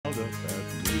up at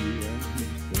me and he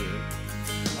said,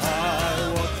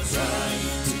 I was trying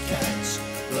to catch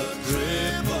the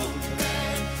crippled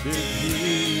man. Did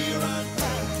he run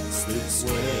past this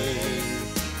way?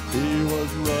 He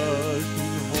was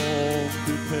rushing home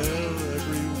to tell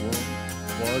everyone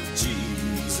what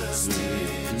Jesus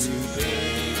did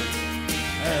today.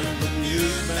 and the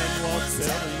newsman was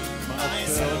telling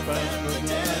myself and the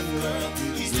deaf girl,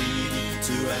 he's needing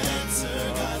to answer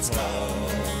God's call.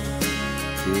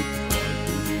 It's hard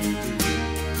to believe,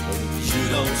 You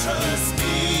don't trust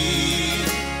me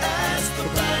as the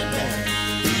blind man.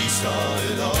 He saw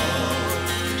it all.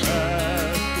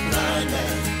 Blind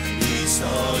man, he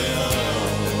saw it all.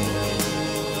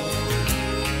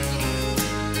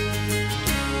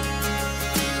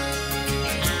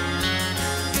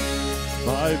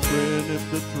 my friend, if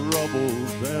the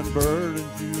troubles and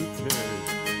burdens you carry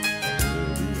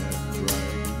heavy and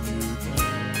dragging you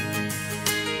down,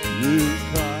 you've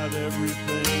tried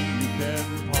everything you can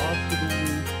possibly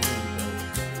think of.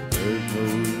 There's no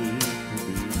relief to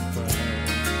be found.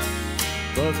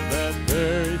 But that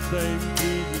very same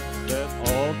Jesus that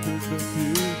alters the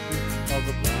future of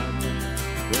the blind man,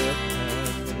 deaf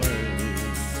and the lame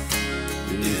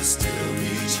Is still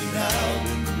reaching out.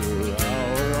 in your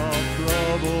hour of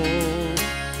trouble.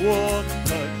 One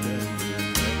touch and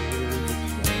you'll never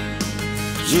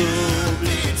the same. You'll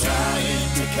be trying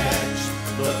to catch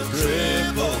the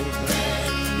crippled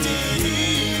man. Did he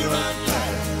run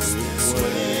past this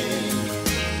way?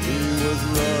 He was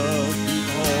rushing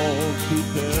home to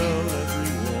tell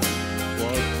everyone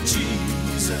what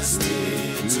Jesus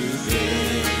did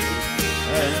today.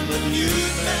 And the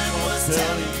newsman was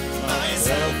telling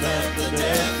myself and the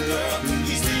deaf girl,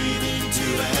 he's needing to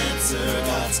answer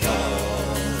God's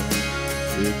call.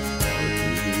 it's hard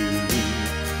to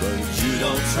believe, but You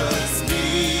don't trust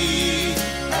me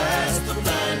as the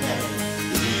blind man.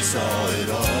 He saw it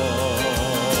all.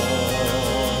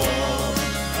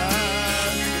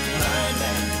 As the blind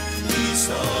man, he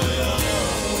saw it all.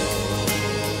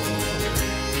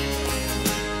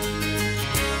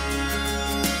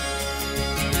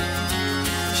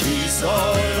 He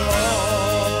saw it all.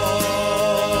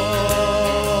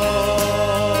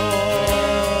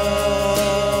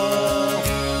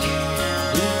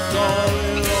 he saw it all.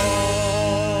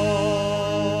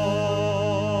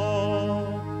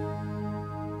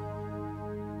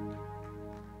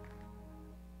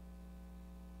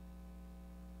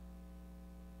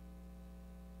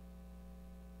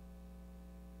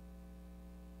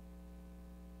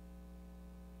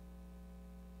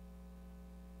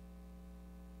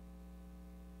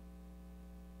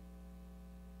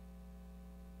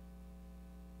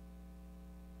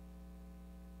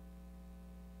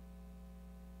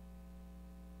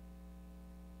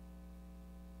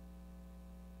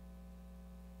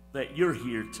 That you're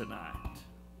here tonight.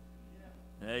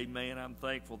 Amen. I'm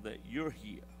thankful that you're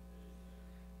here.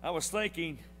 I was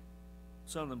thinking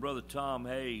something Brother Tom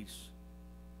Hayes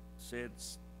said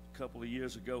a couple of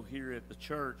years ago here at the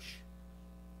church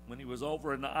when he was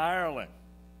over in Ireland.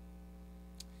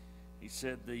 He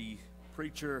said the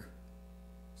preacher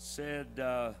said,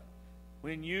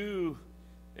 when you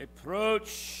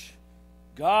approach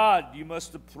God, you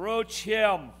must approach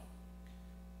Him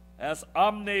as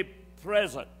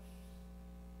omnipresent.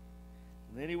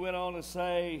 And then he went on to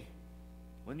say,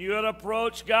 when you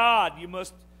approach God, you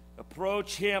must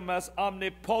approach Him as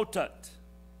omnipotent.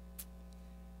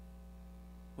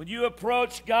 When you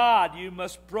approach God, you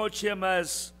must approach Him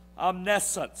as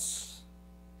omniscience.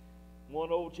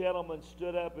 One old gentleman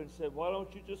stood up and said, why don't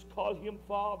you just call Him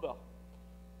Father?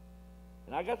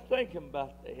 And I got thinking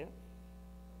about that.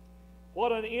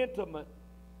 What an intimate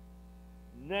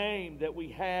name that we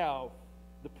have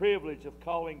the privilege of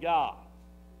calling God.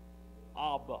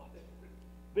 Abba.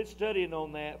 Been studying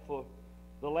on that for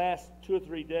the last 2 or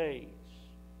 3 days.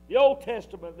 The Old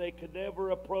Testament, they could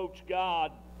never approach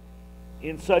God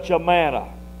in such a manner.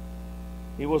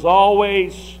 He was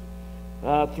always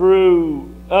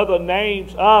through other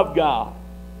names of God.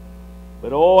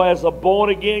 But as a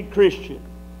born-again Christian,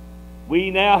 we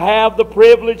now have the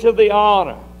privilege of the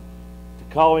honor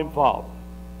to call Him Father.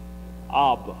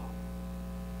 Abba.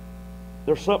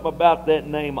 There's something about that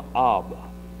name, Abba.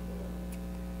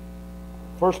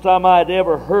 First time I had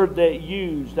ever heard that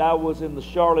used, I was in the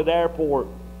Charlotte airport.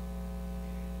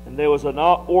 And there was an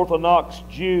Orthodox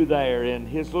Jew there, and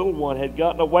his little one had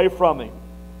gotten away from him.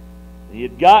 He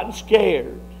had gotten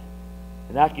scared.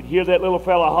 And I could hear that little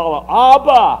fella holler,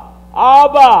 Abba!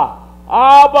 Abba!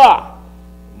 Abba!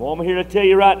 Well, I'm here to tell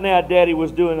you right now, Daddy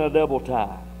was doing a double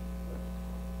time.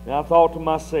 And I thought to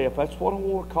myself, that's what I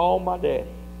want to call my daddy.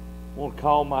 I want to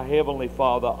call my Heavenly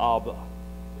Father Abba.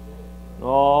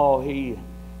 Oh,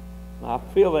 I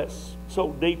feel that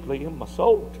so deeply in my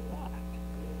soul tonight.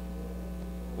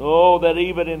 Oh, that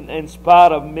even in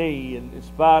spite of me, and in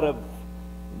spite of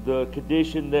the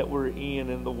condition that we're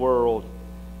in the world,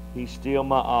 He's still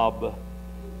my Abba.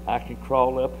 I can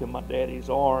crawl up in my daddy's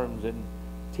arms and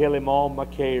tell Him all my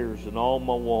cares and all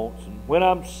my wants. And when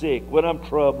I'm sick, when I'm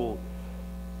troubled,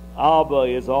 Abba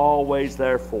is always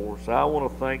there for us. I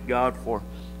want to thank God for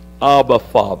Abba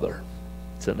Father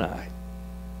tonight.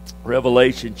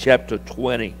 Revelation chapter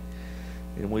 20.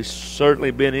 And we've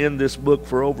certainly been in this book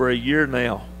for over a year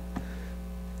now.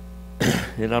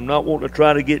 And I'm not wanting to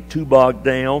try to get too bogged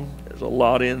down. There's a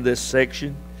lot in this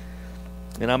section.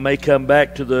 And I may come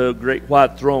back to the great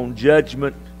white throne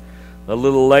judgment a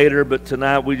little later, but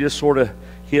tonight we just sort of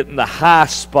hitting the high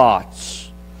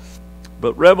spots.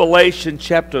 But Revelation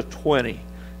chapter 20.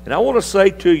 And I want to say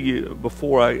to you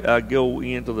before I go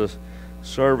into the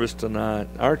service tonight,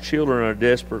 our children are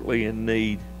desperately in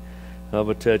need of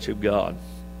a touch of God.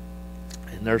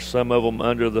 And there's some of them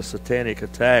under the satanic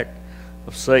attack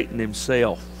of Satan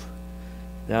himself.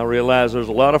 Now I realize there's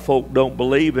a lot of folk don't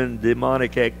believe in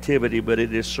demonic activity, but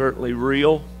it is certainly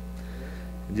real.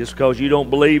 And just because you don't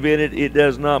believe in it, it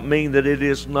does not mean that it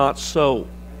is not so.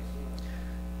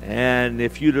 And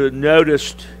if you'd have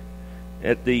noticed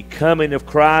at the coming of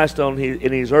Christ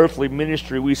in His earthly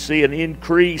ministry, we see an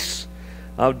increase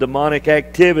of demonic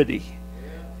activity.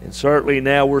 And certainly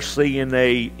now we're seeing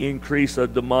an increase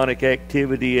of demonic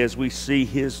activity as we see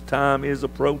His time is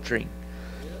approaching.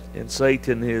 And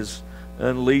Satan is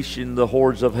unleashing the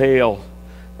hordes of hell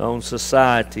on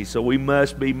society. So we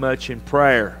must be much in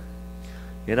prayer.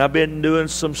 And I've been doing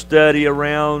some study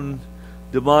around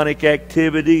demonic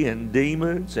activity and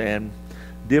demons and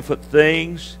different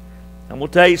things. I'm going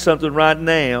to tell you something right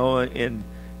now, and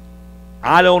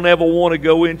I don't ever want to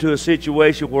go into a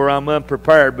situation where I'm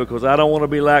unprepared, because I don't want to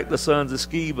be like the sons of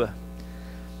Sceva.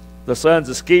 The sons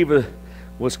of Sceva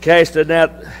was casting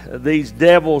out these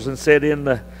devils and said, "In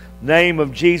the name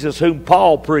of Jesus whom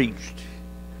Paul preached."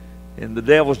 And the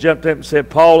devils jumped up and said,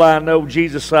 "Paul I know,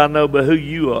 Jesus I know, but who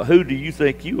you are? Who do you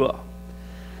think you are?"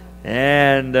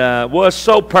 And was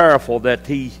so powerful that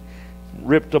he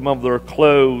ripped them of their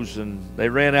clothes and they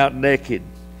ran out naked.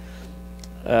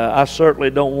 I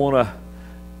certainly don't want to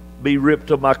be ripped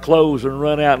of my clothes and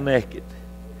run out naked.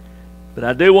 But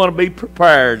I do want to be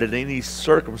prepared in any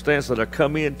circumstance that I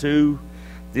come into.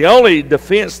 The only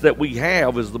defense that we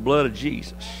have is the blood of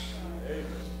Jesus.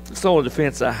 It's the only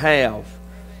defense I have.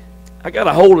 I got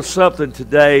a hold of something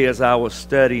today as I was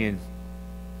studying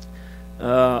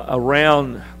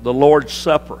around the Lord's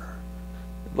Supper.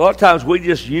 A lot of times we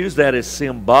just use that as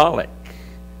symbolic.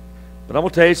 But I'm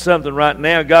going to tell you something right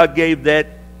now. God gave that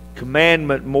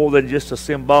commandment more than just a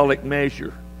symbolic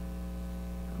measure.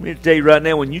 I'm going to tell you right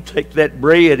now, when you take that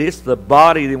bread, it's the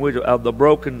body of the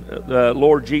broken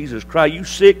Lord Jesus Christ. You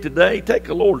sick today? Take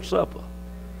the Lord's Supper.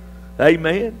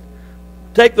 Amen.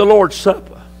 Take the Lord's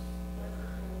Supper.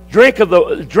 Drink of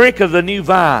the new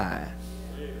vine.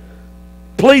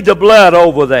 Plead the blood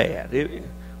over that.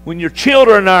 When your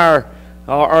children are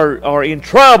in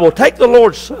trouble, take the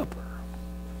Lord's Supper.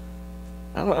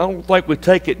 I don't think we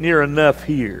take it near enough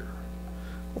here.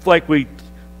 I don't think we.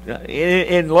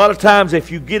 And a lot of times,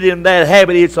 if you get in that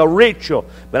habit, it's a ritual.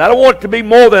 But I don't want it to be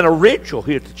more than a ritual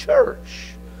here at the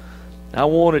church. I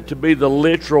want it to be the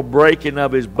literal breaking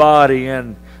of His body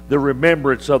and the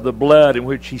remembrance of the blood in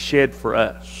which He shed for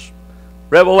us.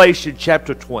 Revelation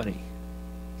chapter 20.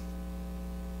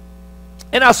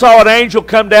 And I saw an angel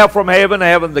come down from heaven,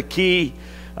 having the key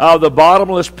of the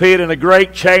bottomless pit and a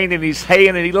great chain in his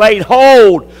hand, and he laid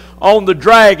hold on the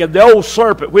dragon, the old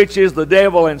serpent, which is the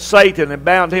devil and Satan, and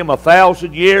bound him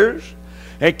 1,000 years,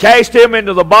 and cast him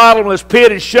into the bottomless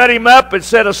pit, and shut him up, and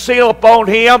set a seal upon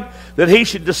him, that he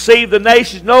should deceive the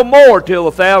nations no more, till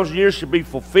 1,000 years should be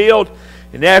fulfilled,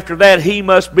 and after that he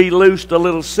must be loosed a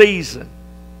little season.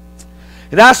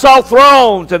 And I saw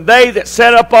thrones, and they that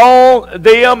sat upon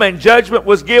them, and judgment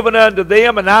was given unto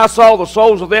them. And I saw the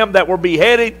souls of them that were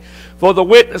beheaded for the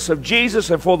witness of Jesus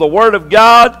and for the word of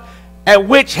God, and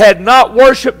which had not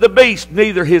worshipped the beast,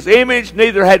 neither his image,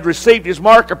 neither had received his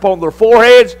mark upon their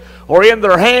foreheads or in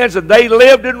their hands. And they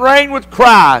lived and reigned with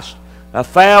Christ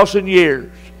 1,000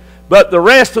 years. But the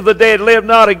rest of the dead lived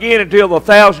not again until the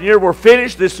 1,000 years were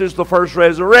finished. This is the first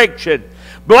resurrection.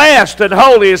 Blessed and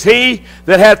holy is he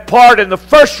that hath part in the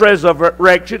first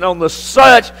resurrection. On the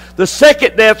such the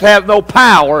second death hath no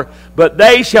power, but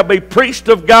they shall be priests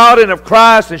of God and of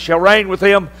Christ, and shall reign with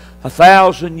him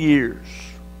 1,000 years.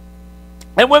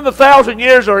 And when the 1,000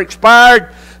 years are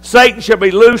expired, Satan shall be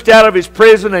loosed out of his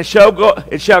prison, and shall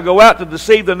go out to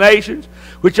deceive the nations,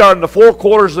 which are in the four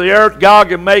quarters of the earth,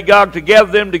 Gog and Magog, to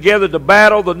gather them together to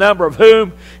battle, the number of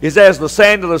whom is as the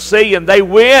sand of the sea. And they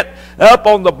went up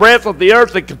on the breadth of the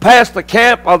earth and compassed the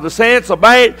camp of the saints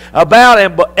about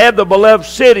and the beloved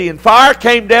city. And fire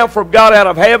came down from God out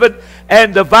of heaven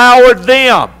and devoured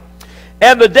them.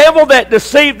 And the devil that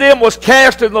deceived them was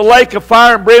cast in the lake of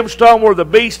fire and brimstone, where the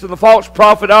beast and the false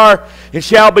prophet are, and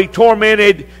shall be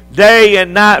tormented day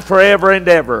and night forever and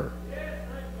ever.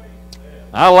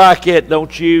 I like it,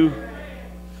 don't you?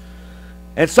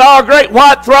 And saw a great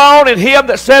white throne, and him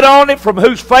that sat on it, from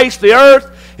whose face the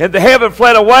earth and the heaven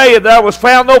fled away, and there was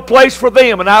found no place for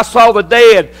them. And I saw the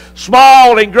dead,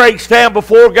 small and great, stand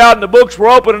before God, and the books were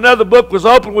open. Another book was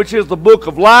open, which is the book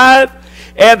of life.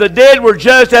 And the dead were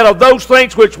judged out of those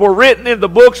things which were written in the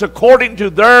books according to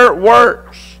their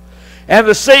works. And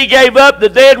the sea gave up the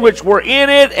dead which were in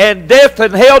it, and death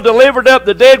and hell delivered up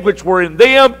the dead which were in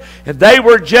them. And they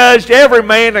were judged every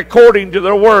man according to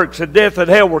their works. And death and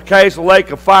hell were cast in the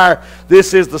lake of fire.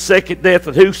 This is the second death,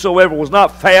 and whosoever was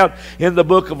not found in the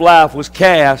book of life was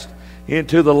cast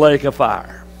into the lake of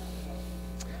fire.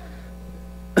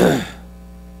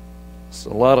 It's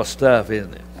a lot of stuff,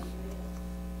 isn't it?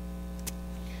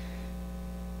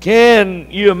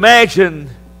 Can you imagine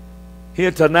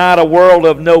here tonight a world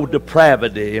of no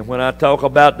depravity? And when I talk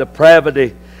about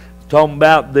depravity, I'm talking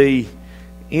about the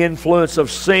influence of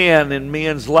sin in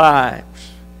men's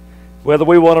lives. Whether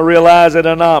we want to realize it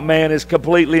or not, man is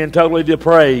completely and totally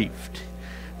depraved.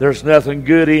 There's nothing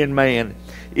good in man.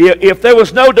 If there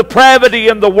was no depravity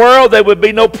in the world, there would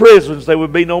be no prisons, there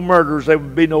would be no murderers, there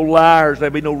would be no liars, there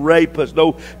would be no rapists,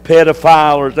 no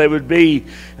pedophiles, there would be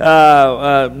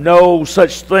no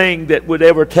such thing that would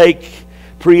ever take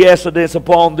precedence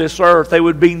upon this earth. There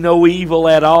would be no evil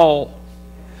at all.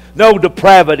 No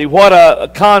depravity. What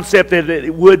a concept that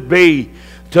it would be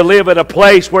to live in a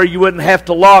place where you wouldn't have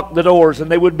to lock the doors, and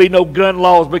there would be no gun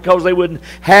laws because they wouldn't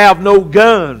have no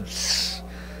guns.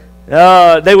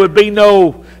 There would be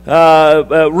no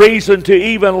reason to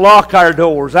even lock our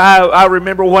doors. I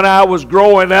remember when I was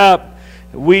growing up,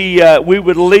 we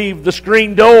would leave the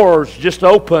screen doors just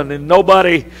open, and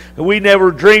we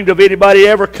never dreamed of anybody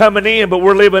ever coming in. But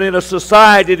we're living in a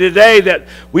society today that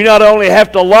we not only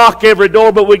have to lock every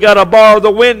door, but we got to bar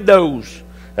the windows.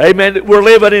 Amen. We're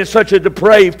living in such a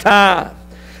depraved time.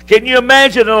 Can you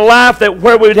imagine a life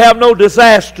where we'd have no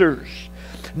disasters?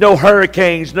 No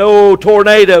hurricanes, no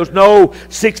tornadoes, no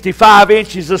 65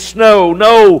 inches of snow,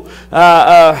 no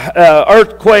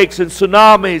earthquakes and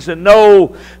tsunamis, and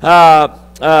no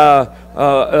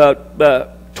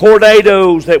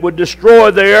tornadoes that would destroy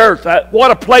the earth.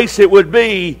 What a place it would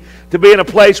be to be in a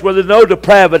place where there's no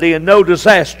depravity and no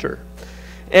disaster.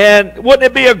 And wouldn't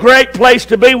it be a great place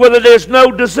to be where there's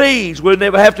no disease? We'd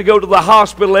never have to go to the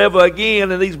hospital ever again,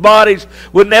 and these bodies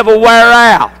would never wear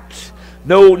out.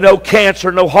 No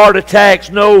cancer, no heart attacks,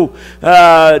 no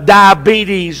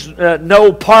diabetes,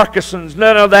 no Parkinson's,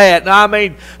 none of that. I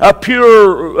mean, a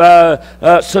pure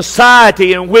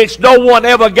society in which no one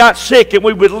ever got sick, and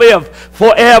we would live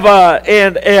forever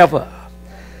and ever.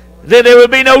 Then there would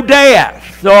be no death.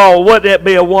 Oh, wouldn't that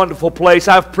be a wonderful place?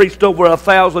 I've preached over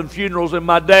 1,000 funerals in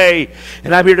my day,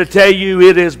 and I'm here to tell you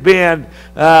it has been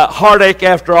heartache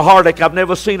after a heartache. I've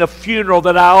never seen a funeral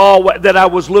that I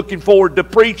was looking forward to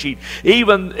preaching.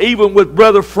 Even with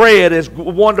Brother Fred, as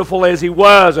wonderful as he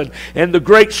was, and the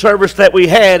great service that we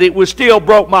had, it was still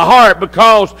broke my heart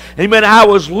because, amen, I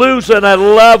was losing a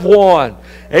loved one.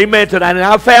 Amen tonight. And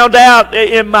I found out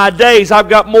in my days I've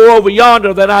got more over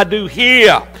yonder than I do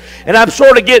here. And I'm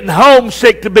sort of getting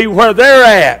homesick to be where they're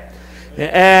at.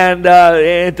 And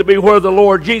to be where the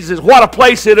Lord Jesus is. What a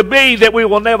place it'll be that we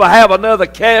will never have another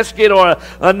casket or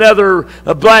another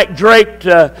black draped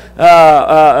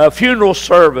funeral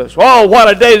service. Oh, what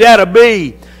a day that'll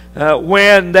be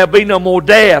when there'll be no more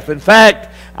death. In fact,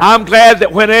 I'm glad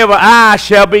that whenever I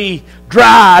shall be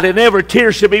dried and every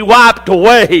tear shall be wiped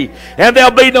away, and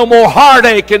there'll be no more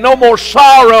heartache and no more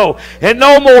sorrow and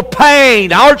no more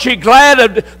pain. Aren't you glad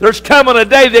that there's coming a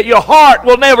day that your heart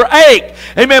will never ache?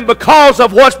 Amen. Because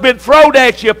of what's been thrown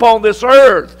at you upon this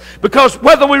earth. Because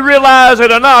whether we realize it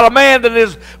or not, a man that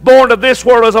is born of this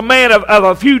world is a man of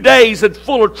a few days and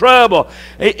full of trouble.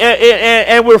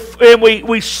 And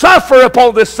we suffer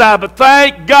upon this side. But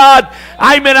thank God,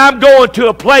 amen, I'm going to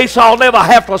a place I'll never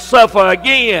have to suffer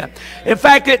again. In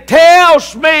fact, it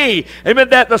tells me, amen,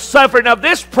 that the suffering of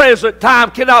this present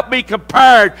time cannot be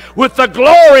compared with the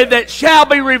glory that shall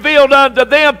be revealed unto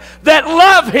them that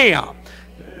love Him.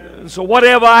 So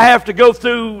whatever I have to go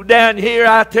through down here,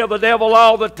 I tell the devil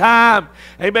all the time,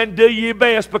 amen, do your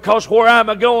best, because where I'm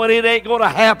going, it ain't going to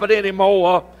happen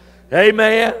anymore.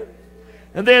 Amen.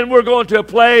 And then we're going to a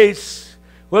place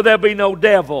where there'll be no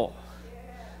devil,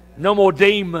 no more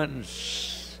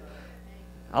demons.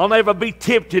 I'll never be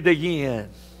tempted again.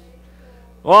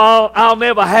 Well, I'll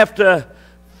never have to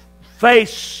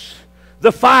face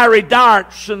the fiery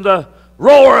darts and the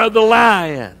roar of the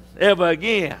lion ever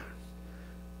again,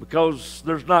 because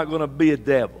there's not going to be a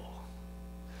devil.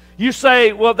 You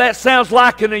say, well, that sounds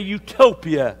like in a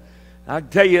utopia. I can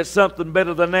tell you it's something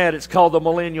better than that. It's called the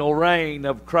millennial reign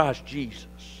of Christ Jesus.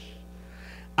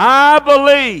 I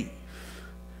believe,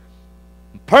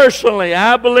 personally,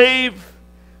 I believe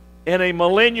in a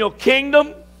millennial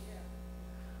kingdom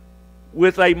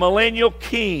with a millennial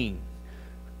king.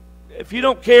 If you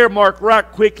don't care, Mark, right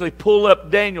quickly pull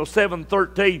up Daniel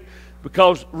 7:13,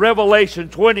 because Revelation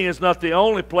 20 is not the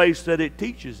only place that it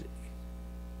teaches it.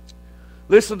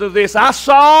 Listen to this. I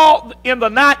saw in the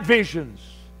night visions,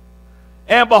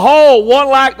 and behold, one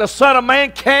like the Son of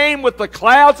Man came with the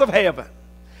clouds of heaven,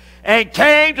 and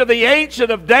came to the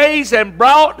Ancient of Days, and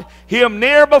brought him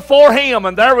near before him,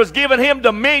 and there was given him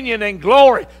dominion and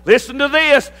glory. Listen to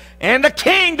this. And the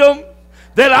kingdom,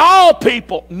 that all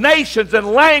people, nations, and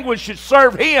languages should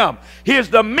serve him. His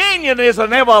dominion is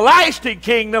an everlasting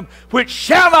kingdom which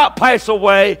shall not pass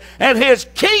away, and his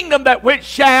kingdom that which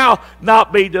shall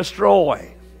not be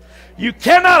destroyed. You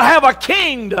cannot have a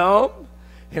kingdom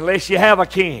unless you have a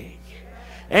king.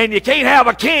 And you can't have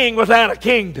a king without a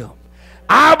kingdom.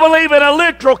 I believe in a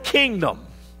literal kingdom.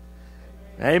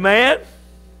 Amen?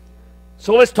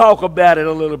 So let's talk about it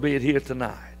a little bit here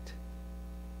tonight.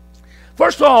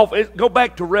 First off, go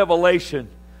back to Revelation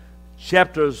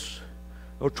chapters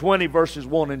 20, verses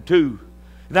 1 and 2.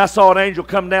 And I saw an angel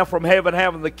come down from heaven,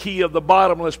 having the key of the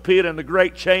bottomless pit and the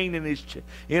great chain in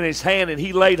his hand. And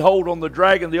he laid hold on the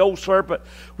dragon, the old serpent,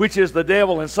 which is the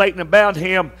devil and Satan, and bound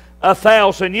him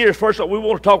 1,000 years. First off, we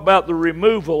want to talk about the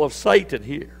removal of Satan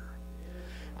here.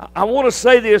 I want to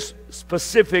say this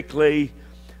specifically,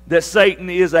 that Satan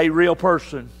is a real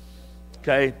person.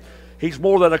 Okay? He's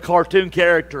more than a cartoon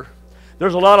character.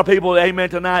 There's a lot of people,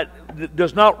 amen, tonight that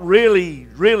does not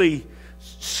really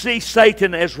see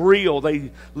Satan as real.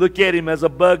 They look at him as a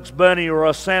Bugs Bunny or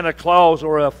a Santa Claus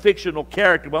or a fictional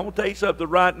character. But I'm going to tell you something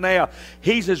right now.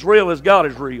 He's as real as God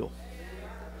is real.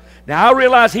 Now, I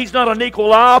realize he's not an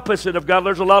equal opposite of God.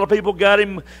 There's a lot of people got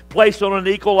him placed on an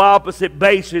equal opposite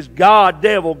basis. God,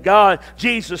 devil, God,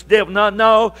 Jesus, devil.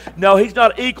 No, he's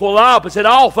not equal opposite.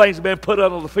 All things have been put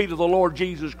under the feet of the Lord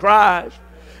Jesus Christ.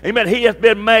 Amen. He hath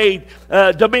been made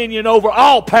dominion over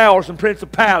all powers and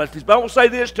principalities. But I want to say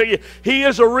this to you. He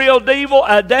is a real devil.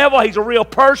 He's a real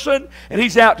person, and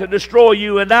he's out to destroy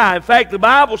you and I. In fact, the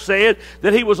Bible said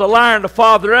that he was a liar and the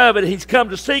father of it. He's come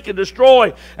to seek and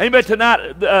destroy. Amen.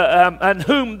 Tonight, and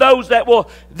whom those that will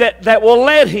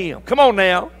let him. Come on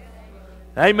now.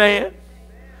 Amen.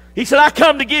 He said, I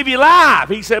come to give you life.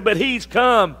 He said, but he's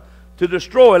come to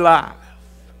destroy life.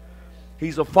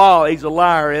 He's a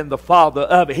liar and the father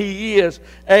of it. He is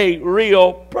a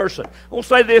real person. I want to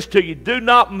say this to you. Do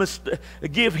not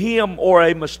give him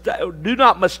do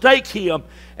not mistake him,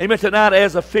 amen, tonight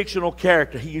as a fictional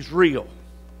character. He is real.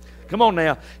 Come on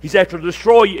now. He's after to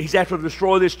destroy you. He's after to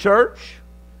destroy this church.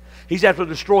 He's after to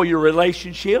destroy your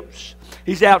relationships.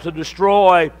 He's out to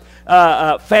destroy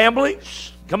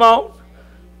families. Come on.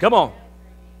 Come on.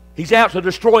 He's out to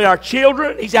destroy our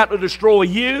children. He's out to destroy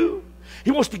you. He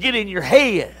wants to get in your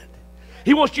head.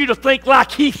 He wants you to think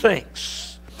like he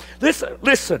thinks.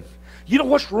 Listen. You know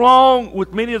what's wrong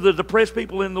with many of the depressed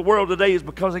people in the world today is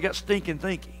because they got stinking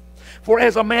thinking. For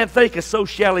as a man thinketh, so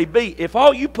shall he be. If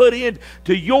all you put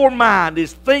into your mind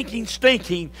is thinking,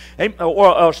 stinking,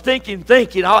 or stinking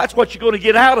thinking, that's what you're going to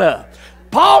get out of.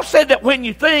 Paul said that when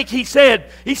you think, he said,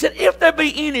 if there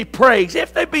be any praise,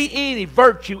 if there be any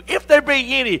virtue, if there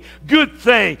be any good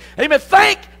thing, amen,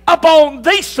 think upon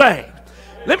these things.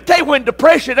 Let me tell you, when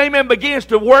depression, amen, begins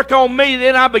to work on me,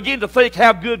 then I begin to think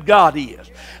how good God is.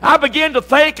 I begin to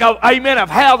think of, amen, of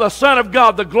how the Son of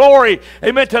God, the glory,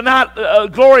 amen, tonight,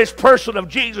 glorious person of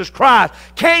Jesus Christ,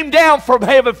 came down from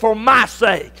heaven for my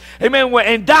sake, amen,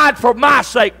 and died for my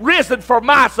sake, risen for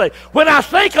my sake. When I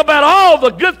think about all the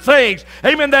good things,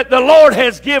 amen, that the Lord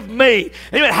has given me,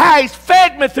 amen, how He's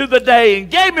fed me through the day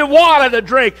and gave me water to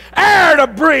drink, air to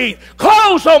breathe,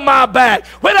 clothes on my back.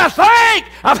 When I think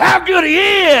of how good He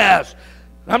is,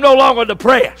 I'm no longer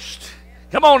depressed.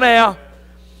 Come on now.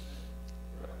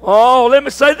 Oh, let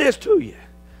me say this to you.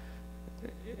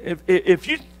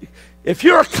 If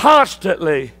you're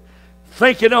constantly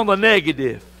thinking on the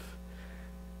negative,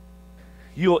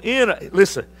 you'll enter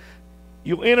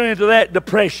into that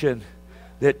depression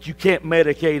that you can't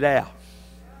medicate out.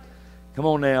 Come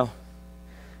on now.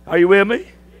 Are you with me?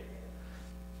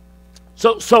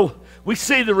 So we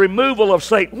see the removal of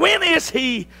Satan. When is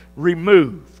he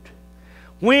removed?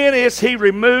 When is he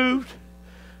removed?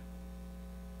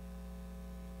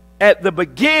 At the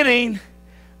beginning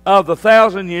of the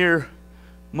 1,000-year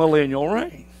millennial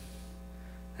reign.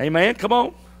 Amen? Come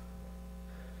on.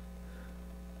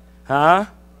 Huh?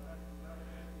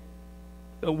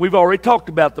 We've already talked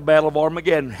about the Battle of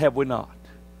Armageddon, have we not?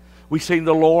 We've seen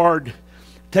the Lord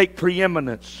take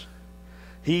preeminence.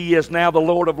 He is now the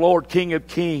Lord of Lords, King of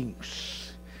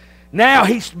Kings. Now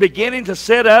he's beginning to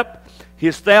set up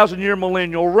his 1,000-year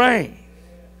millennial reign.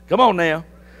 Come on now.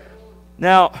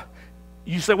 Now,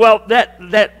 you say, well,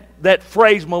 that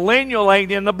phrase millennial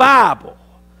ain't in the Bible.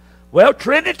 Well,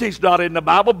 Trinity's not in the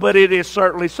Bible, but it is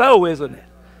certainly so, isn't it?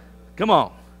 Come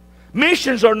on.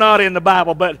 Missions are not in the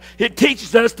Bible, but it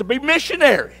teaches us to be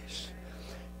missionaries.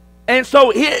 And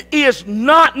so it is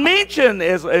not mentioned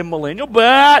as a millennial,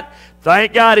 but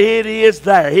thank God it is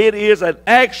there. It is an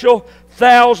actual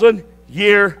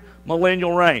 1,000-year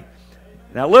millennial reign.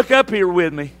 Now look up here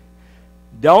with me.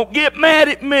 Don't get mad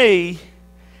at me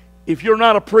if you're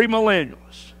not a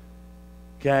premillennialist.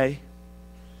 Okay?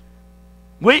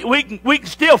 We can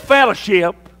still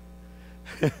fellowship.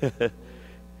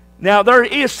 Now there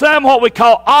is some what we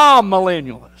call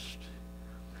amillennialists.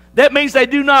 That means they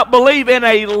do not believe in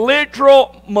a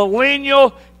literal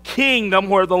millennial kingdom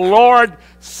where the Lord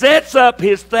sets up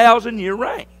his 1,000-year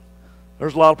reign.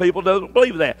 There's a lot of people that don't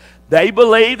believe that. They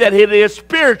believe that it is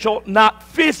spiritual, not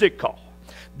physical.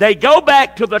 They go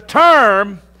back to the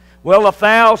term, well,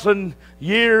 1,000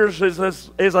 years is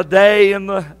a day in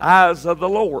the eyes of the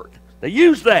Lord. They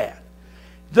use that.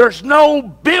 There's no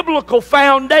biblical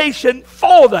foundation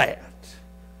for that.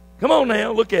 Come on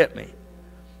now, look at me.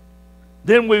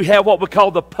 Then we have what we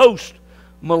call the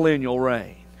post-millennial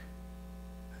reign.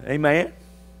 Amen?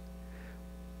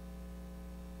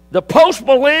 The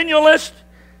post-millennialists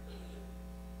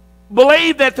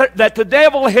believe that the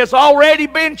devil has already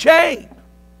been chained.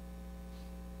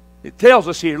 It tells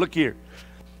us here, look here.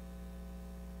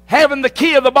 Having the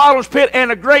key of the bottomless pit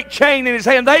and a great chain in his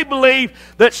hand, they believe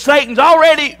that Satan's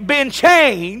already been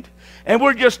chained, and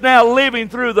we're just now living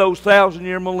through those 1,000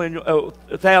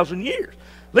 years.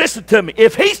 Listen to me.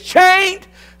 If he's chained,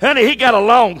 honey, he got a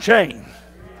long chain.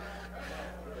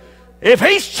 If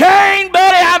he's chained,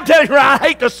 buddy, I'm telling you, I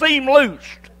hate to see him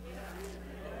loosed.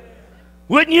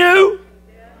 Wouldn't you?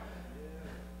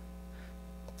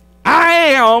 I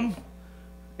am,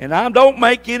 and I don't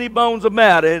make any bones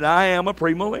about it, I am a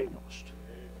premillennialist.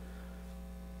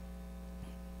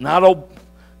 Now,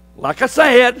 like I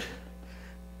said,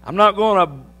 I'm not going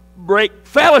to break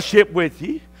fellowship with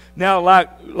you. Now,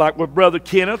 like with Brother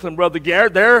Kenneth and Brother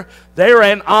Garrett, they're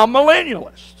an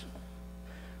amillennialist.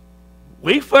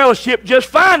 We fellowship just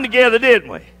fine together, didn't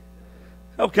we?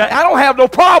 Okay, I don't have no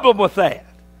problem with that.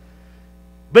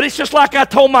 But it's just like I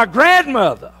told my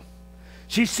grandmother.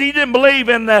 She didn't believe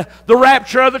in the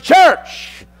rapture of the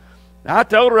church. I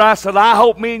told her, I said, I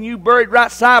hope me and you buried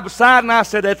right side by side. And I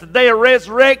said, at the day of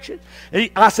resurrection,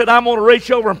 I said, I'm going to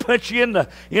reach over and punch you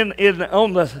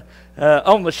on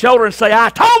the shoulder and say, I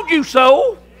told you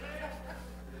so.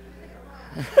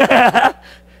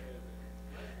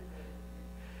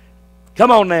 Come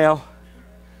on now.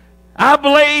 I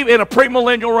believe in a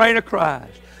premillennial reign of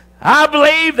Christ. I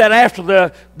believe that after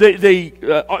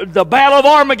the Battle of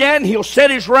Armageddon, he'll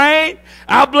set his reign.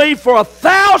 I believe for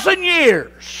 1,000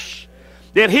 years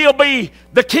that he'll be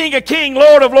the King of Kings,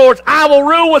 Lord of Lords. I will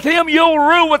rule with him, you'll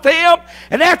rule with him.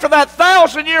 And after that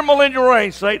 1,000-year millennial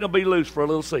reign, Satan will be loose for a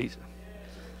little season.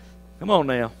 Come on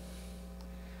now.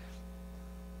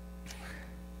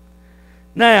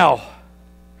 Now,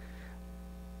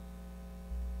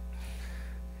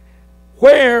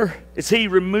 where is he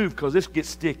removed? Because this gets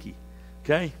sticky.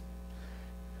 Okay?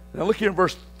 Now look here in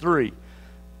verse 3.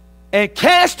 And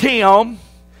cast him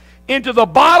into the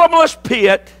bottomless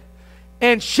pit,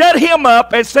 and shut him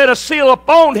up, and set a seal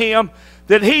upon him,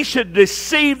 that he should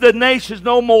deceive the nations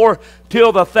no more,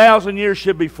 till the 1,000 years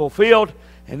should be fulfilled.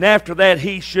 And after that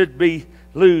he should be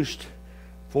loosed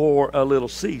for a little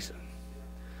season.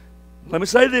 Let me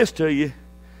say this to you.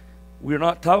 We're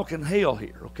not talking hell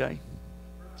here, okay?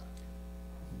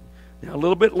 Now, a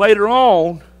little bit later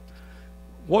on,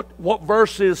 what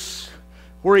verse is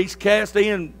where he's cast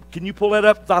in? Can you pull that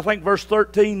up? I think verse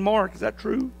 13, Mark. Is that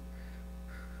true?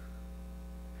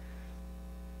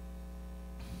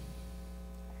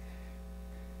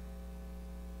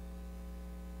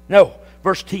 No,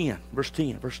 verse 10. Verse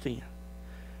 10.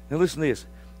 Now listen to this.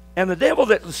 And the devil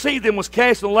that deceived them was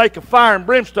cast in the lake of fire and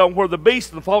brimstone, where the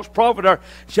beast and the false prophet are,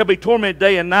 shall be tormented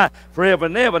day and night forever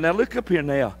and ever. Now look up here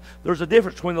now. There's a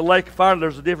difference between the lake of fire, and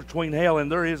there's a difference between hell, and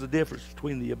there is a difference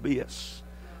between the abyss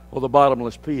or the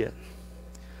bottomless pit.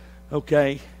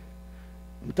 Okay.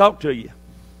 Let me talk to you.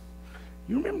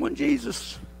 You remember when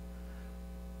Jesus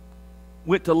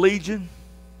went to Legion?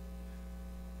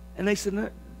 And they said, no,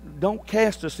 don't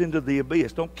cast us into the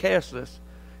abyss. Don't cast us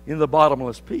in the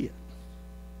bottomless pit.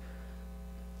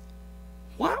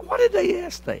 Why did they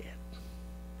ask that?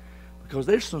 Because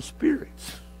there's some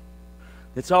spirits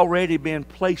that's already been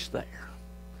placed there.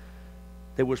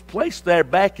 That was placed there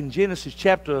back in Genesis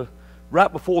chapter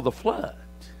right before the flood.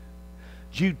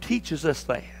 Jude teaches us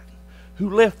that. Who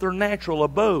left their natural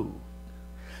abode.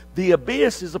 The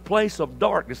abyss is a place of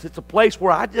darkness. It's a place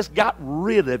where I just got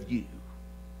rid of you.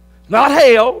 Not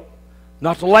hell,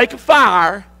 not the lake of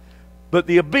fire, but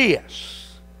the abyss.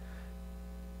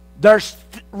 There's,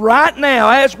 right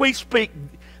now, as we speak,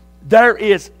 there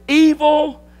is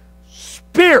evil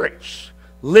spirits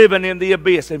living in the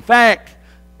abyss. In fact,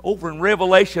 over in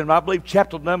Revelation, I believe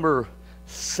chapter number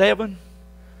 7,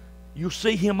 you'll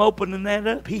see him opening that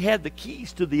up. He had the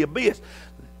keys to the abyss.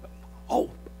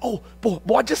 Oh, boy,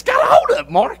 I just got a hold of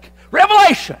it, Mark.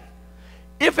 Revelation.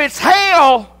 If it's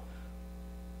hell,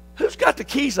 who's got the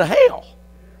keys of hell?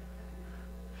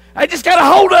 I just got a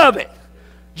hold of it.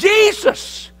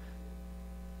 Jesus.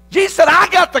 Jesus said, I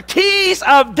got the keys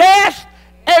of death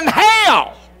and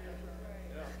hell.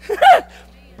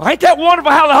 Ain't that wonderful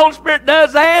how the Holy Spirit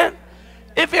does that?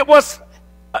 If it was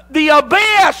the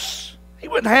abyss, he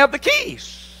wouldn't have the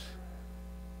keys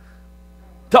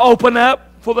to open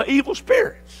up for the evil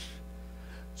spirits.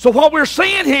 So what we're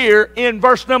seeing here in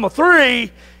verse number 3,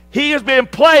 he has been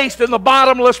placed in the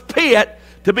bottomless pit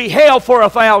to be held for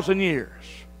 1,000 years.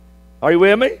 Are you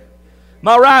with me? Am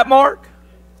I right, Mark?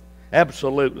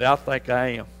 Absolutely, I think I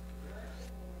am.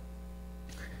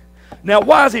 Now,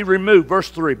 why is he removed? Verse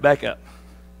 3, back up.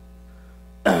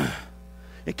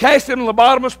 And cast him in the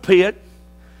bottomless pit,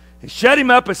 and shut him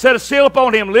up, and set a seal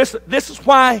upon him. Listen, this is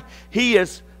why he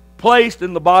is placed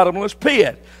in the bottomless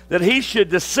pit, that he should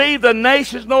deceive the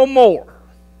nations no more.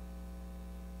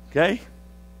 Okay?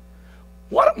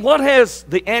 What has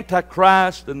the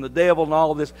Antichrist and the devil and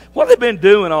all this, what have they been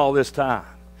doing all this time?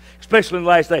 Especially in the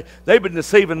last day. They've been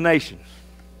deceiving nations.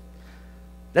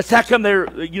 That's how come they're,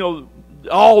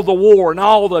 all the war and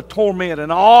all the torment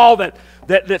and all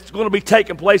that's going to be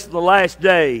taking place in the last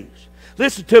days.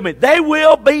 Listen to me. There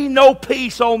will be no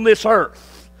peace on this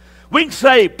earth. We can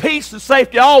say peace and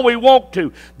safety all we want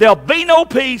to. There'll be no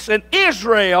peace in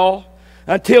Israel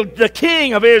until the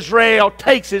king of Israel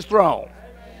takes his throne.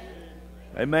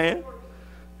 Amen.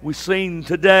 We've seen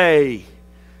today,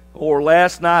 or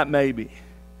last night maybe,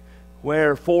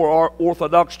 where 4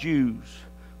 Orthodox Jews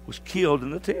was killed in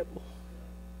the temple.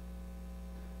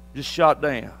 Just shot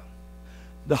down.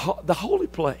 The holy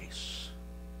place.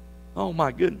 Oh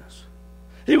my goodness.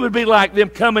 It would be like them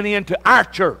coming into our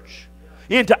church,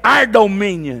 into our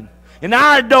dominion, in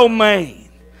our domain,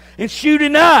 and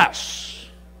shooting us.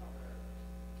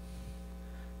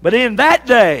 But in that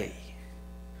day,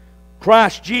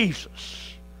 Christ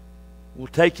Jesus will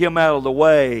take him out of the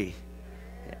way,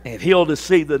 and he'll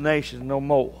deceive the nations no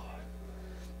more.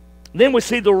 Then we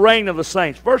see the reign of the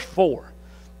saints. Verse 4.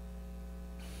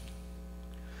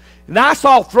 And I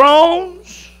saw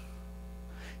thrones,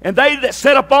 and they that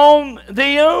sat upon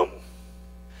them,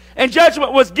 and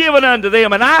judgment was given unto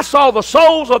them. And I saw the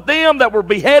souls of them that were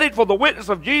beheaded for the witness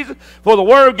of Jesus, for the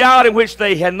word of God, in which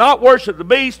they had not worshipped the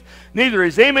beast, neither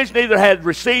his image, neither had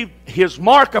received his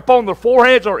mark upon their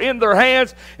foreheads or in their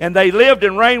hands, and they lived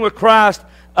and reigned with Christ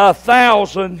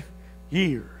 1,000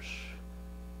 years.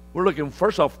 We're looking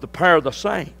first off at the power of the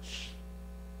saints.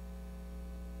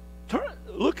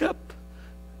 Look up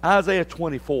Isaiah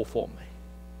 24 for me,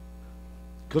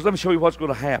 because let me show you what's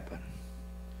going to happen.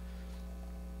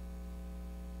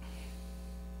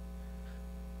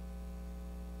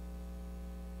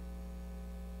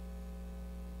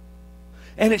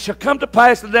 And it shall come to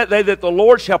pass in that day that the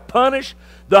Lord shall punish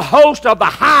the host of the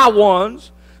high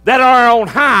ones that are on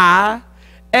high,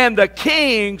 and the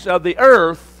kings of the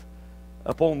earth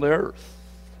upon the earth.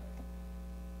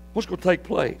 What's going to take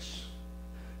place?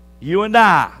 You and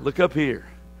I, look up here.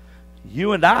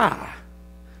 You and I,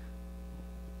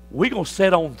 we're going to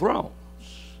sit on thrones.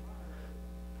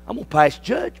 I'm going to pass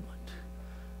judgment.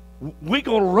 We're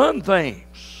going to run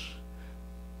things.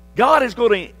 God is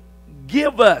going to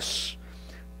give us.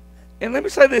 And let me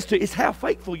say this to you. It's how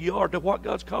faithful you are to what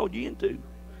God's called you into.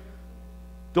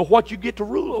 To what you get to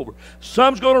rule over.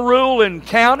 Some's going to rule in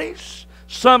counties,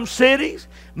 some cities.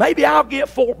 Maybe I'll get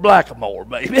Fort Blackamore,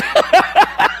 baby.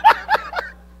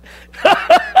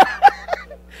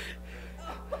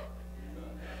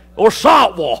 Or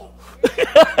Saltwall.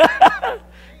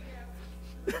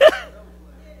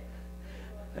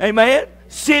 Amen.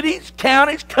 Cities,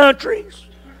 counties, countries.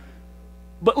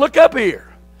 But look up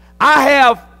here. I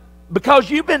have, because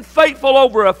you've been faithful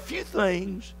over a few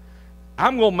things,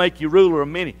 I'm going to make you ruler of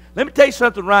many. Let me tell you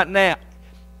something right now.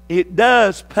 It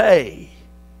does pay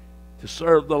to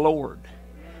serve the Lord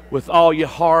with all your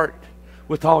heart,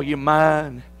 with all your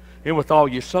mind, and with all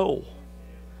your soul.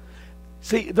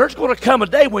 See, there's going to come a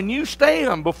day when you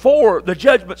stand before the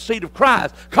judgment seat of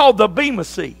Christ, called the Bema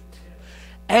seat.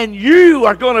 And you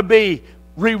are going to be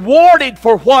rewarded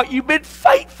for what you've been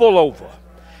faithful over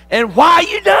and why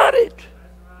you done it.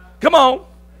 Come on.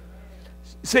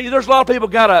 See, there's a lot of people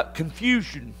got a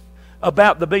confusion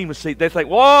about the Bema seat. They think,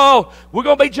 whoa, we're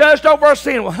going to be judged over our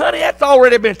sin. Well, honey, that's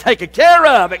already been taken care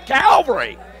of at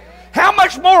Calvary. How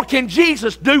much more can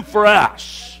Jesus do for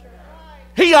us?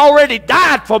 He already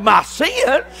died for my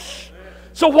sins.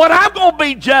 So what I'm going to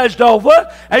be judged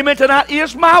over, amen, tonight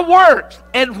is my works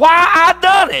and why I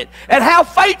done it and how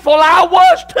faithful I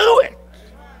was to it.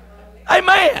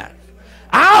 Amen.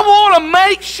 I want to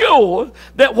make sure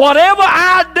that whatever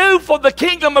I do for the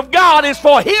kingdom of God is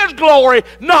for His glory,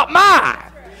 not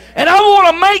mine. And I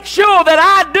want to make sure that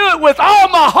I do it with all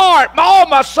my heart, all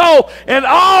my soul, and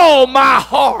all my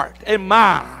heart and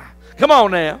mind. Come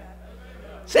on now.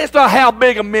 See, it's not how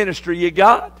big a ministry you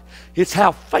got. It's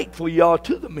how faithful you are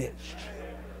to the ministry.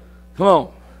 Come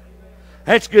on.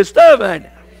 That's good stuff, ain't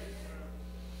it?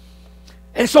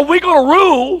 And so we're going to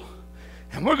rule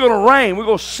and we're going to reign. We're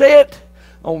going to sit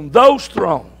on those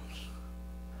thrones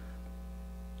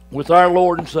with our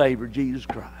Lord and Savior, Jesus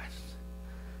Christ.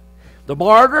 The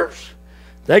martyrs,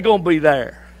 they're going to be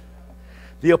there.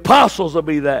 The apostles will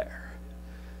be there.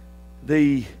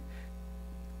 The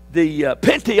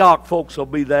Pentecost folks will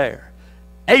be there.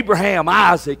 Abraham,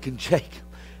 Isaac, and Jacob.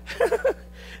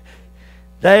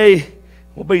 They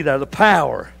will be there. The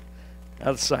power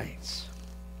of the saints.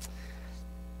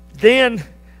 Then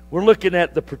we're looking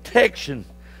at the protection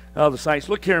of the saints.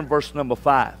 Look here in verse number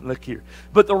 5. Look here.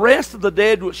 But the rest of the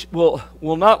dead which will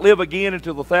not live again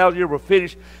until the 1,000 years were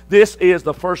finished. This is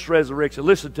the first resurrection.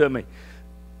 Listen to me.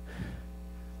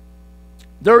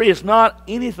 There is not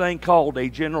anything called a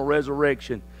general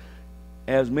resurrection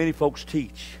as many folks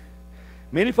teach.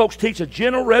 Many folks teach a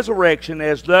general resurrection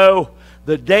as though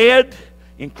the dead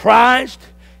in Christ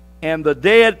and the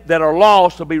dead that are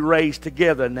lost will be raised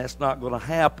together, and that's not going to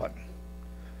happen.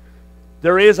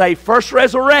 There is a first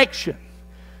resurrection.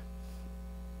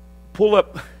 Pull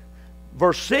up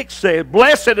verse 6 says,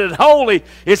 blessed and holy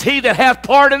is he that hath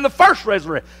part in the first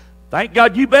resurrection. Thank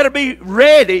God you better be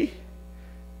ready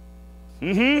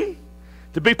to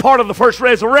be part of the first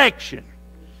resurrection.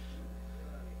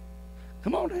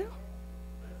 Come on now.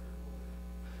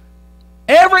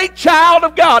 Every child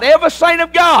of God, every saint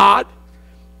of God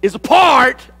is a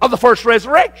part of the first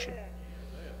resurrection.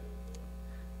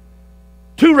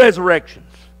 Two resurrections.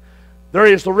 There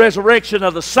is the resurrection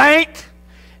of the saint,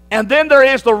 and then there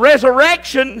is the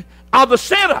resurrection of the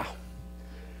sinner.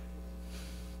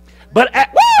 But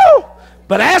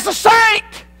as a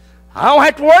saint, I don't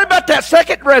have to worry about that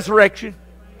second resurrection.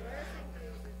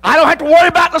 I don't have to worry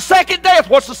about the second death.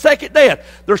 What's the second death?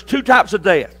 There's two types of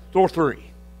death, or three.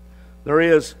 There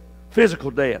is physical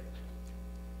death.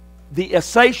 The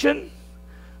cessation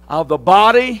of the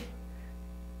body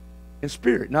and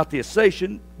spirit. Not the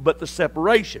cessation, but the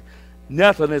separation.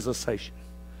 Nothing is a cessation.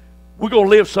 We're going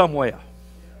to live somewhere.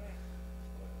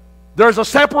 There's a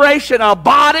separation of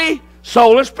body,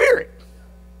 soul, and spirit.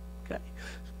 Okay.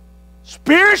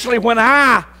 Spiritually, when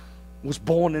I was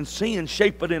born in sin,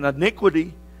 shaped in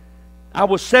iniquity, I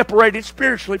was separated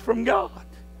spiritually from God.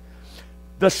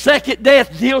 The second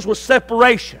death deals with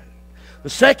separation. The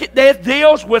second death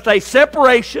deals with a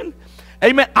separation,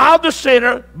 amen, of the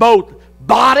sinner, both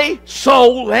body,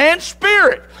 soul, and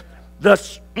spirit. The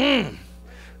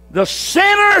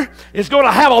sinner is going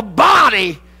to have a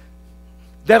body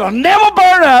that will never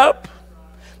burn up,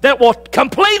 that will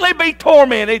completely be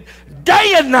tormented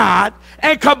day and night,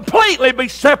 and completely be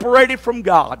separated from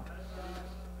God.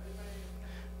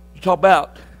 You talk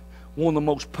about one of the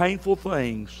most painful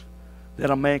things that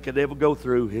a man could ever go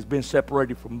through has been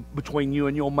separated from between you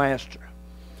and your master.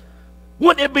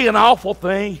 Wouldn't it be an awful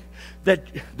thing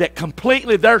that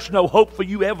completely there's no hope for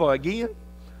you ever again?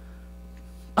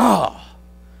 Oh.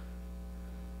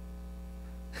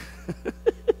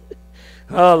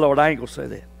 Oh, Lord, I ain't going to say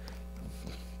that.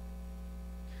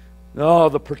 Oh,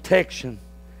 the protection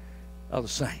of the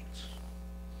saints.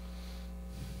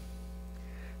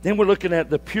 Then we're looking at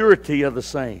the purity of the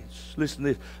saints. Listen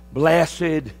to this.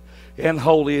 Blessed and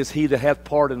holy is he that hath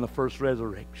part in the first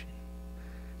resurrection.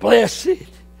 Blessed.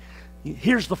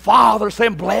 Here's the Father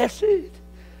saying, blessed.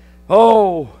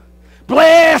 Oh,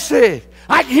 blessed.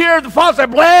 I can hear the Father say,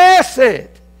 blessed.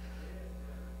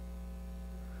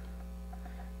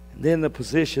 And then the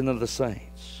position of the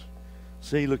saints.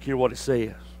 See, look here what it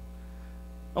says.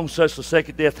 On such the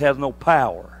second death hath no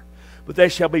power, but they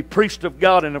shall be priests of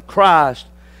God and of Christ,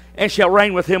 and shall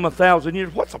reign with him 1,000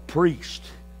 years. What's a priest?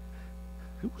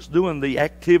 Who was doing the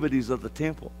activities of the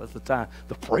temple at the time?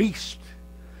 The priest.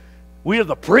 We are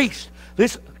the priest.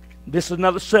 This is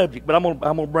another subject, but I'm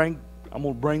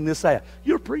gonna bring this out.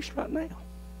 You're a priest right now.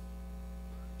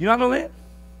 You not know that?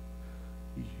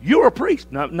 You're a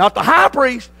priest. Not the high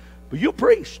priest, but you're a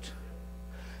priest.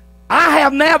 I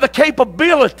have now the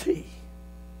capability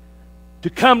to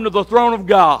come to the throne of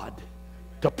God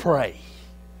to pray.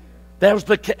 That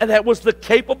was the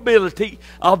capability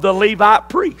of the Levite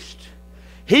priest.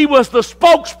 He was the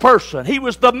spokesperson. He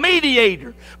was the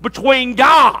mediator between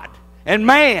God and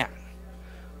man.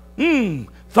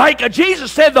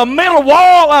 Jesus said the middle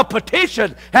wall of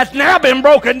petition has now been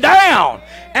broken down.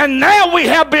 And now we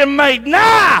have been made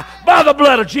nigh by the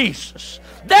blood of Jesus.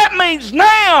 That means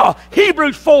now,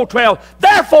 Hebrews 4:12,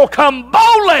 therefore come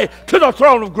boldly to the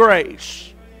throne of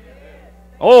grace.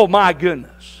 Oh my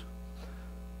goodness.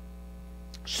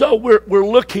 So we're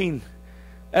looking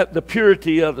at the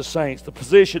purity of the saints, the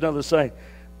position of the saints.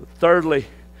 Thirdly,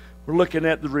 we're looking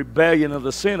at the rebellion of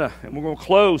the sinner. And we're going to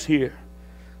close here.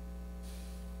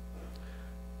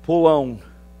 Pull on.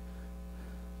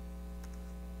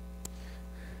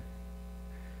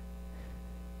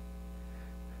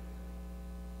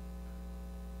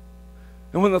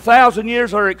 And when the 1,000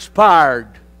 years are expired,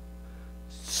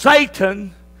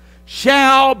 Satan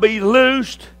shall be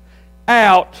loosed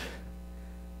out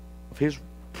of his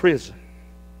prison.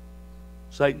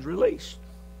 Satan's released.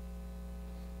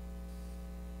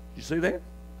 You see that?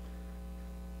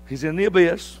 He's in the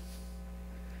abyss.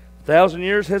 1,000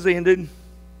 years has ended.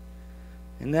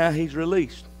 And now he's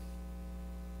released.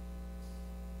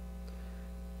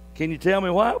 Can you tell me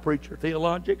why, preacher?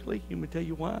 Theologically, you may tell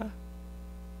you why.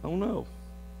 I don't know.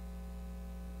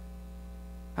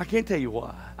 I can't tell you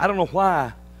why. I don't know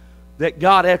why that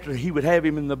God, after he would have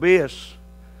him in the abyss,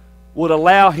 would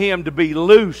allow him to be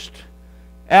loosed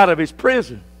out of his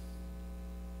prison.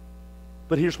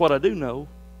 But here's what I do know.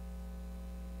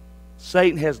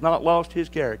 Satan has not lost his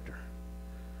character.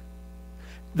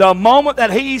 The moment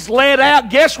that he's let out,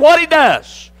 guess what he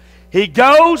does? He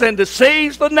goes and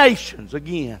deceives the nations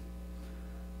again.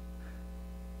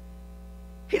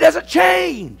 He doesn't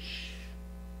change.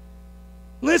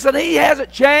 Listen, he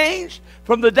hasn't changed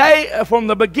from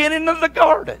the beginning of the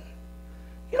garden.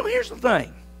 You know, here's the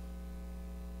thing.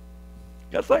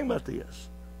 You got to think about this.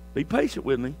 Be patient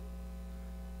with me.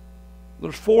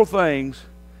 There's 4 things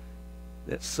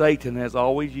that Satan has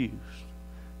always used.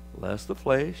 Lust of the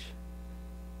flesh,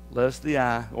 lust of the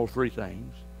eye, or 3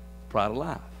 things. Pride of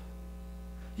life.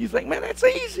 You think, man, that's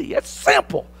easy. That's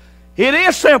simple. It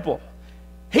is simple.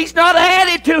 He's not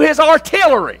added to his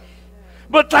artillery.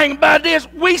 But think about this,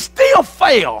 we still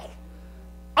fail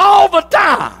all the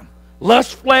time.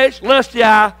 Lust of flesh, lust of the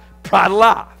eye, pride of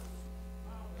life.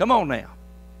 Come on now.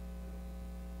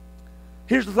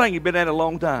 Here's the thing, he's been at it a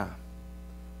long time.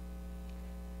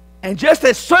 And just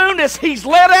as soon as he's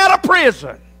let out of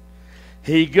prison,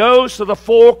 he goes to the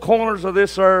 4 corners of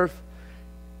this earth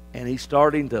and he's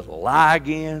starting to lie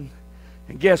again.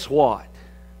 And guess what?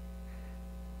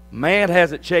 Man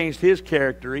hasn't changed his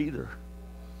character either.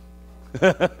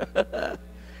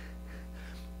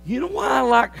 You know why I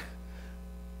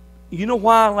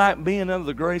like being under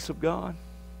the grace of God?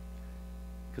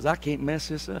 Because I can't mess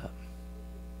this up.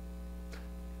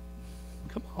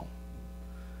 Come on.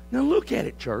 Now look at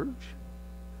it, church.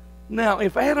 Now,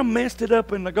 if Adam messed it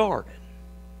up in the garden,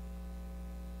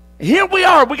 here we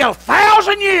are. We got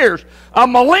 1,000 years of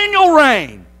millennial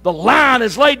reign. The lion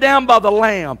is laid down by the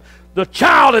lamb. The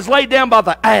child is laid down by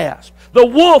the asp. The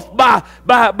wolf by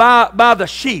the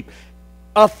sheep.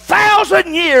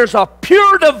 1,000 years of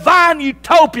pure divine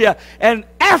utopia. And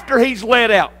after he's let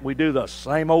out, we do the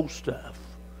same old stuff.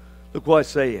 Look what it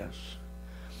says.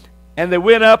 And they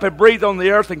went up and breathed on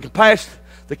the earth and compassed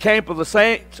the camp of the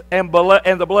saints and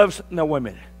the beloved. No, wait a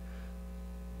minute.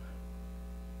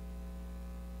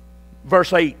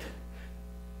 Verse 8.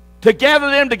 To gather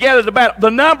them together to battle,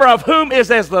 the number of whom is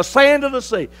as the sand of the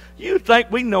sea. You'd think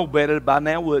we know better by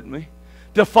now, wouldn't we?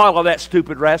 To follow that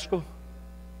stupid rascal.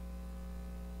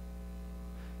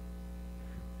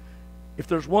 If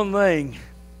there's one thing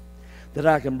that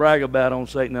I can brag about on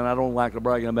Satan, and I don't like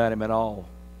bragging about him at all,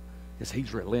 is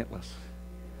he's relentless.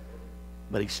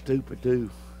 But he's stupid too.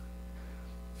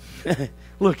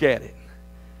 Look at it.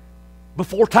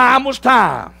 Before time was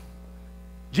time,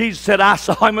 Jesus said, I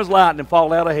saw him as lightning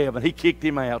fall out of heaven. He kicked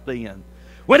him out then.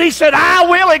 When he said, I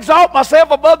will exalt myself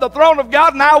above the throne of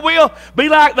God, and I will be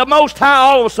like the Most High,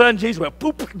 all of a sudden Jesus went,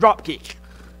 poop, drop kick.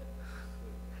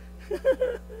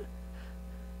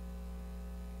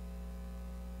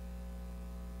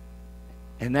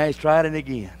 And now he's tried it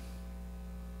again.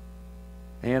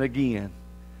 And again.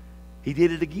 He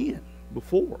did it again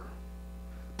before.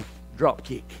 Drop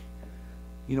kick.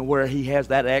 You know where he has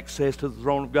that access to the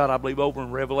throne of God, I believe over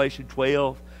in Revelation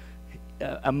 12.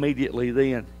 Immediately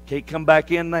then. Can't come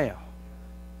back in now.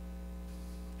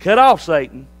 Cut off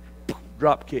Satan.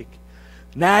 Drop kick.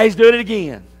 Now he's doing it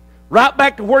again. Right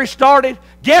back to where he started.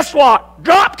 Guess what?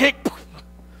 Drop kick.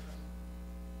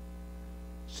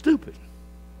 Stupid.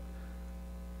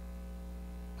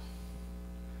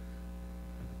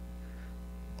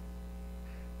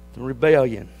 The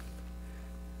rebellion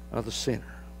of the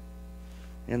sinner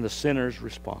and the sinner's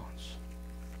response.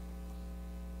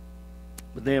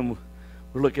 But then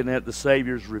we're looking at the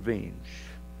Savior's revenge.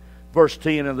 Verse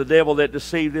 10, and the devil that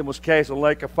deceived them was cast in the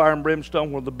lake of fire and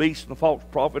brimstone, where the beast and the false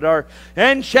prophet are,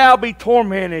 and shall be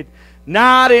tormented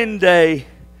night and day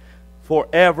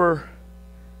forever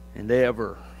and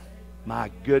ever.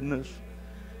 My goodness.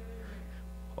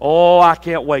 Oh, I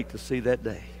can't wait to see that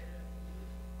day.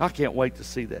 I can't wait to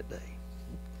see that day.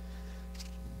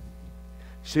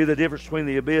 See the difference between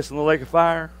the abyss and the lake of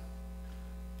fire?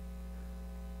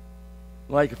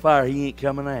 The lake of fire, he ain't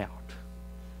coming out.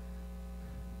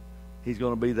 He's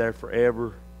going to be there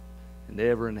forever and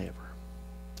ever and ever.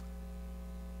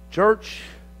 Church,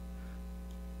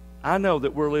 I know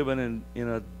that we're living in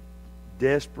a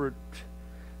desperate,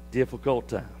 difficult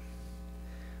time.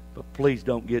 But please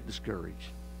don't get discouraged.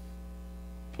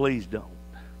 Please don't.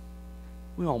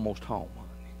 We're almost home, honey.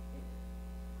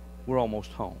 We're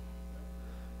almost home.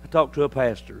 I talked to a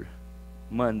pastor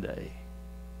Monday,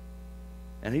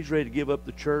 and he's ready to give up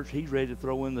the church. He's ready to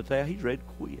throw in the towel. He's ready to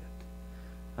quit.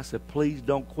 I said, please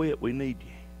don't quit. We need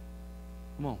you.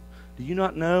 Come on. Do you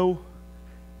not know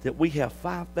that we have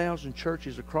 5,000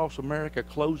 churches across America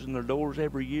closing their doors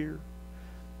every year?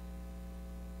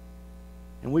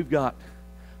 And we've got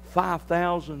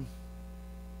 5,000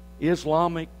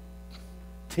 Islamic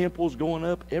temples going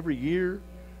up every year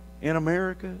in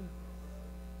America.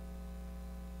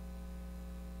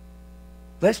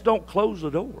 Let's don't close the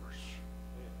doors.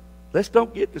 Let's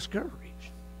don't get discouraged.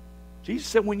 Jesus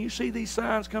said, when you see these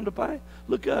signs come to pass,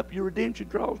 look up, your redemption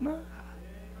draws nigh.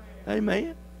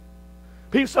 Amen.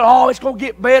 People say, oh, it's going to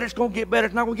get better, it's going to get better.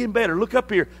 It's not going to get better. Look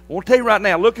up here. I want to tell you right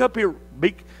now, look up here.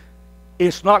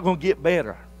 It's not going to get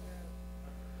better.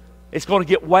 It's going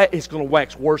to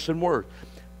wax worse and worse.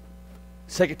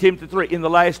 2 Timothy 3, in the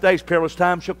last days perilous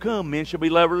times shall come. Men shall be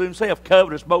lovers of themselves,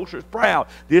 covetous, boasters, proud,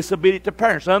 disobedient to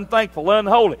parents, unthankful,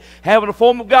 unholy, having a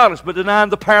form of godliness, but denying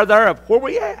the power thereof. Where are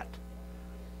we at?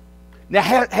 Now,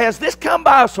 has this come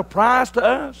by a surprise to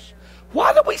us?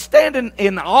 Why do we stand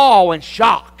in awe and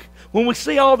shock when we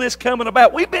see all this coming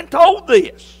about? We've been told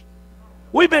this.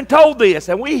 We've been told this,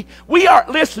 and we are,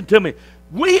 listen to me,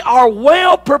 we are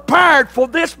well prepared for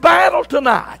this battle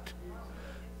tonight.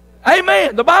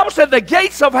 Amen. The Bible said the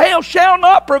gates of hell shall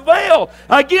not prevail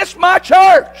against my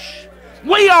church.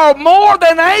 We are more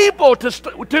than able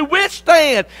to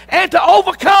withstand and to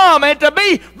overcome and to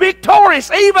be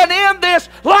victorious even in this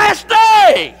last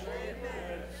day.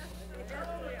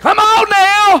 Come on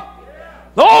now.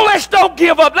 Oh, let's don't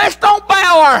give up. Let's don't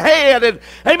bow our head and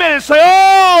amen and say,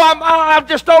 oh, I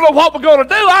just don't know what we're going to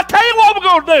do. I'll tell you what we're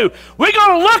going to do. We're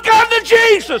going to look unto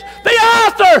Jesus, the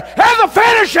author and the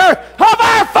finisher of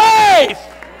our faith.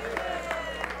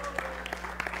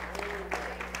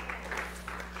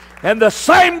 And the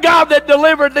same God that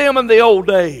delivered them in the old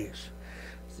days,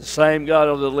 the same God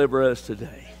will deliver us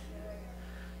today.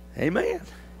 Amen.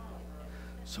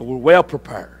 So we're well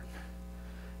prepared.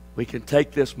 We can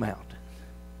take this mountain.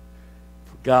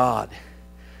 For God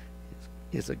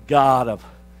is a God of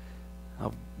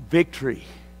victory,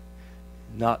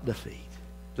 not defeat.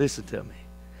 Listen to me.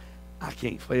 I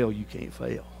can't fail, you can't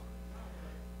fail.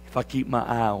 If I keep my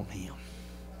eye on Him.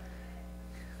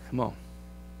 Come on.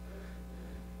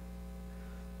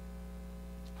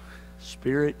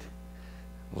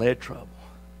 Spirit-led trouble.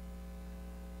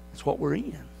 That's what we're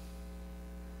in.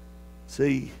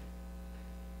 See,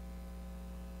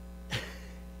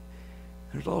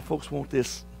 there's a lot of folks want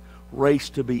this race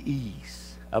to be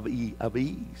ease.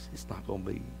 It's not going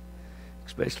to be,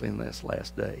 especially in this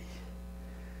last day.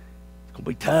 It's going to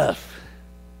be tough.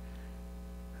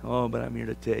 Oh, but I'm here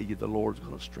to tell you the Lord's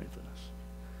going to strengthen us.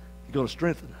 He's going to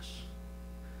strengthen us.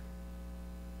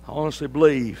 I honestly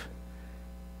believe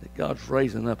that God's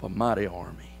raising up a mighty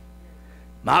army.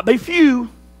 Might be few.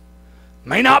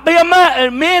 May not be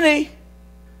many.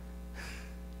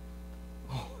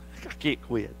 Oh, I can't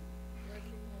quit.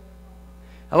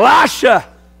 Elisha.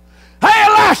 Hey,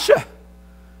 Elisha.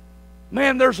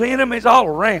 Man, there's enemies all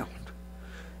around.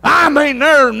 I mean,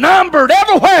 they're numbered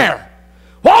everywhere.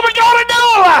 What are we going to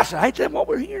do, Elisha? Ain't that what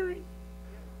we're hearing?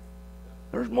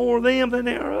 There's more of them than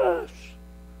there are us.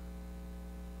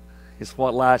 It's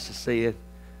what Elisha said.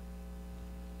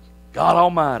 God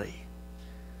Almighty,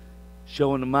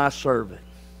 showing to my servant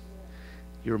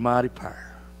your mighty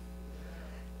power.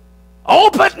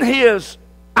 Open his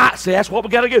eyes. See, that's what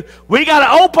we got to do. We got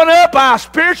to open up our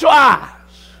spiritual eyes.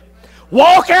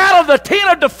 Walk out of the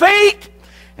tent of defeat.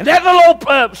 And that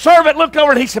little servant looked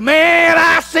over and he said, man,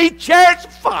 I see chariots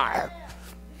of fire.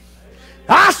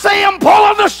 I see them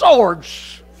pulling the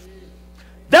swords.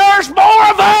 There's more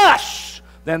of us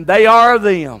than they are of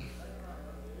them.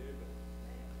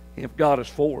 If God is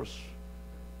for us,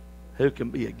 who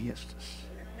can be against us?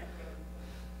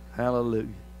 Hallelujah.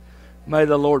 May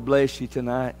the Lord bless you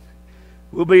tonight.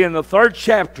 We'll be in the 3rd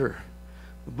chapter,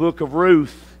 the book of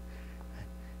Ruth,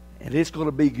 and it's going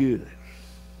to be good.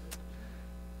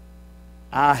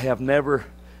 I have never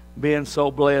been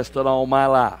so blessed in all my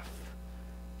life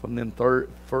from them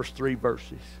first 3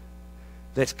 verses.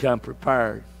 Let's come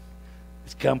prepared.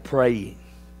 Let's come praying.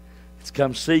 Let's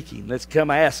come seeking. Let's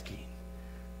come asking.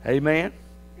 Amen?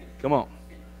 Come on.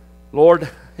 Lord,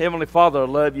 Heavenly Father, I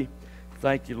love you.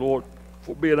 Thank you, Lord,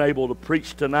 for being able to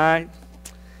preach tonight.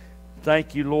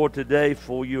 Thank you, Lord, today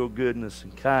for your goodness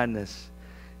and kindness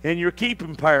and your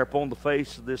keeping power upon the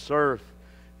face of this earth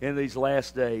in these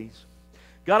last days.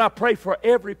 God, I pray for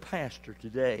every pastor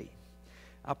today.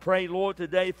 I pray, Lord,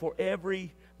 today for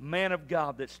every man of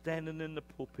God that's standing in the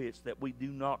pulpits that we do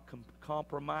not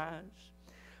compromise.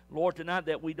 Lord, tonight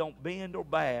that we don't bend or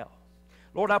bow.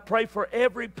 Lord, I pray for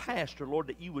every pastor, Lord,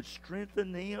 that you would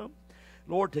strengthen them,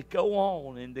 Lord, to go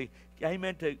on and to,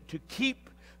 amen, to keep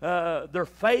their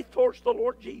faith towards the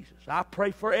Lord Jesus. I pray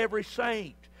for every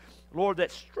saint, Lord,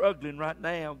 that's struggling right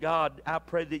now. God, I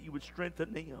pray that you would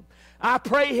strengthen them. I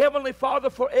pray, Heavenly Father,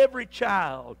 for every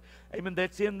child, amen,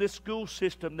 that's in this school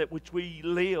system that which we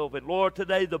live. And Lord,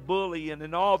 today the bullying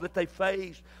and all that they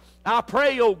face. I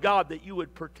pray, oh God, that you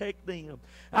would protect them.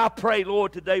 I pray,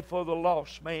 Lord, today for the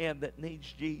lost man that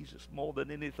needs Jesus more than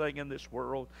anything in this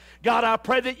world. God, I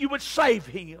pray that you would save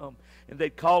him and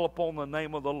they'd call upon the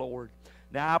name of the Lord.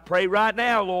 Now I pray right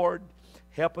now, Lord,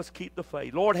 help us keep the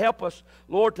faith. Lord, help us,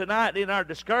 Lord, tonight in our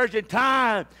discouraging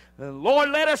time.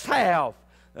 Lord, let us have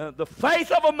the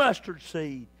faith of a mustard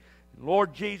seed.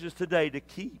 Lord Jesus, today to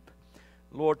keep,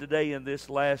 Lord, today in this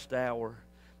last hour,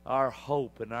 our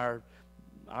hope and our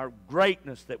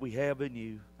greatness that we have in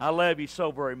you. I love you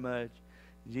so very much.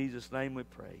 In Jesus' name we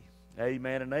pray.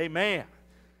 Amen and amen.